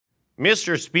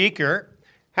Mr. Speaker,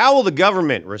 how will the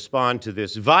government respond to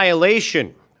this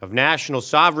violation of national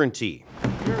sovereignty?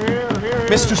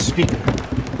 Mr.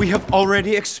 Speaker, we have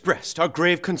already expressed our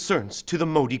grave concerns to the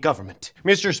Modi government.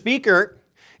 Mr. Speaker,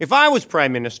 if I was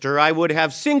Prime Minister, I would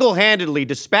have single-handedly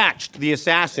dispatched the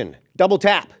assassin. Double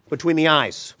tap between the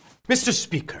eyes. Mr.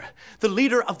 Speaker, the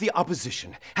leader of the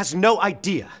opposition has no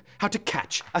idea how to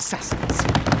catch assassins.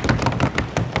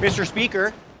 Mr.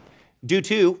 Speaker, do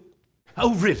too.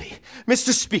 Oh, really?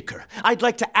 Mr. Speaker, I'd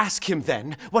like to ask him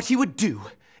then what he would do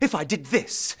if I did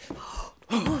this.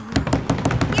 Hear,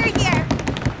 hear.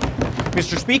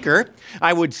 Mr. Speaker,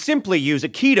 I would simply use a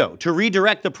keto to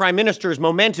redirect the Prime Minister's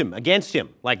momentum against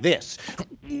him, like this.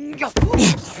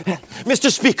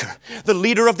 Mr. Speaker, the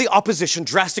leader of the opposition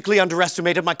drastically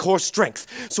underestimated my core strength,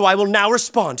 so I will now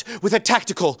respond with a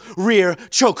tactical rear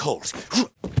chokehold.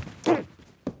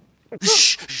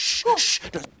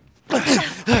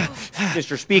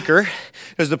 Mr. Speaker,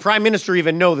 does the Prime Minister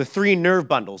even know the 3 nerve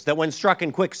bundles that, when struck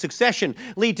in quick succession,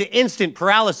 lead to instant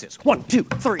paralysis? 1, 2,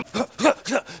 3.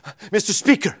 Mr.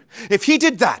 Speaker, if he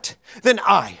did that, then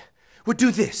I would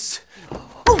do this.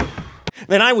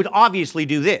 Then I would obviously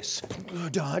do this.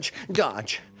 Dodge,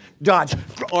 dodge, dodge,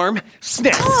 arm,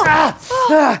 snap.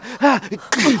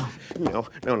 No.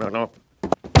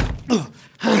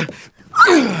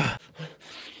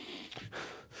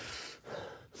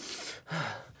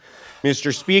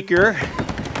 Mr. Speaker,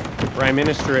 the Prime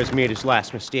Minister has made his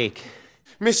last mistake.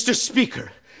 Mr.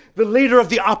 Speaker, the leader of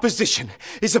the opposition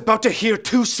is about to hear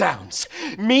 2 sounds.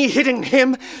 Me hitting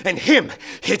him and him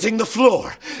hitting the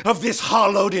floor of this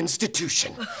hallowed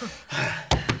institution.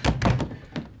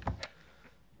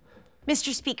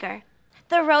 Mr. Speaker,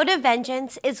 the road of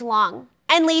vengeance is long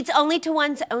and leads only to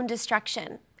one's own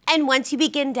destruction. And once you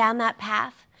begin down that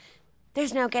path,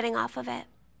 there's no getting off of it.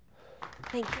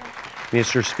 Thank you.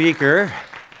 Mr. Speaker,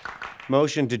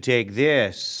 motion to take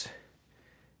this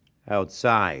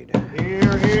outside.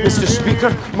 Mr.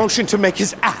 Speaker, motion to make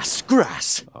his ass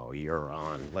grass. Oh, you're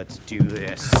on. Let's do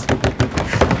this.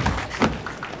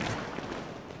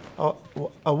 What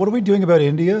are we doing about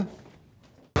India?